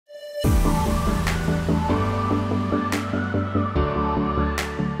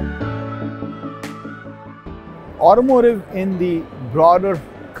Automotive in the broader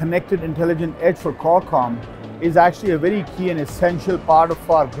connected intelligent edge for Qualcomm is actually a very key and essential part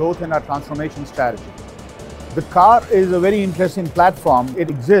of our growth and our transformation strategy. The car is a very interesting platform. It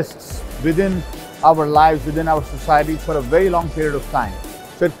exists within our lives, within our society for a very long period of time.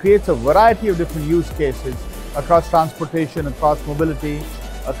 So it creates a variety of different use cases across transportation, across mobility,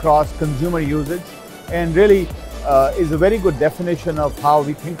 across consumer usage, and really is a very good definition of how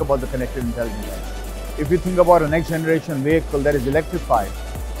we think about the connected intelligent edge. If you think about a next generation vehicle that is electrified,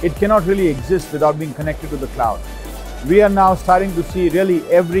 it cannot really exist without being connected to the cloud. We are now starting to see really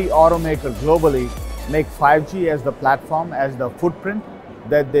every automaker globally make 5G as the platform, as the footprint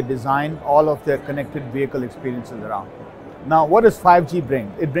that they design all of their connected vehicle experiences around. Now, what does 5G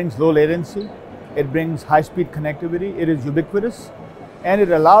bring? It brings low latency, it brings high-speed connectivity, it is ubiquitous, and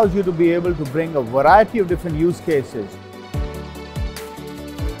it allows you to be able to bring a variety of different use cases.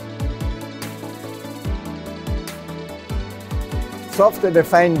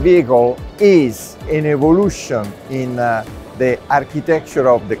 Software-defined vehicle is an evolution in the architecture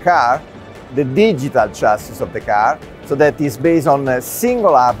of the car, the digital chassis of the car, so that is based on a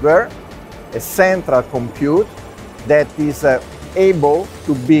single hardware, a central compute that is able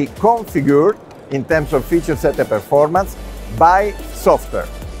to be configured in terms of feature set and performance by software.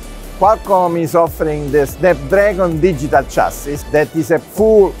 Qualcomm is offering the Snapdragon Digital Chassis that is a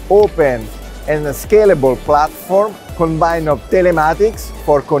full open and scalable platform combined of telematics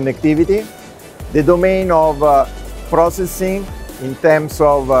for connectivity, the domain of processing in terms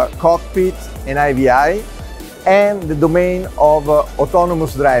of cockpit and IVI, and the domain of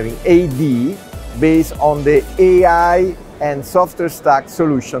autonomous driving, AD, based on the AI and software stack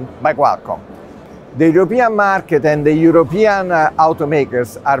solution by Qualcomm. The European market and the European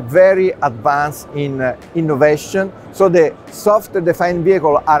automakers are very advanced in innovation, so the software-defined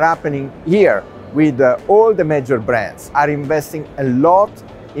vehicles are happening here with all the major brands, are investing a lot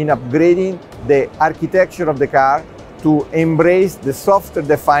in upgrading the architecture of the car to embrace the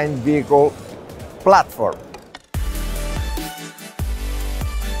software-defined vehicle platform.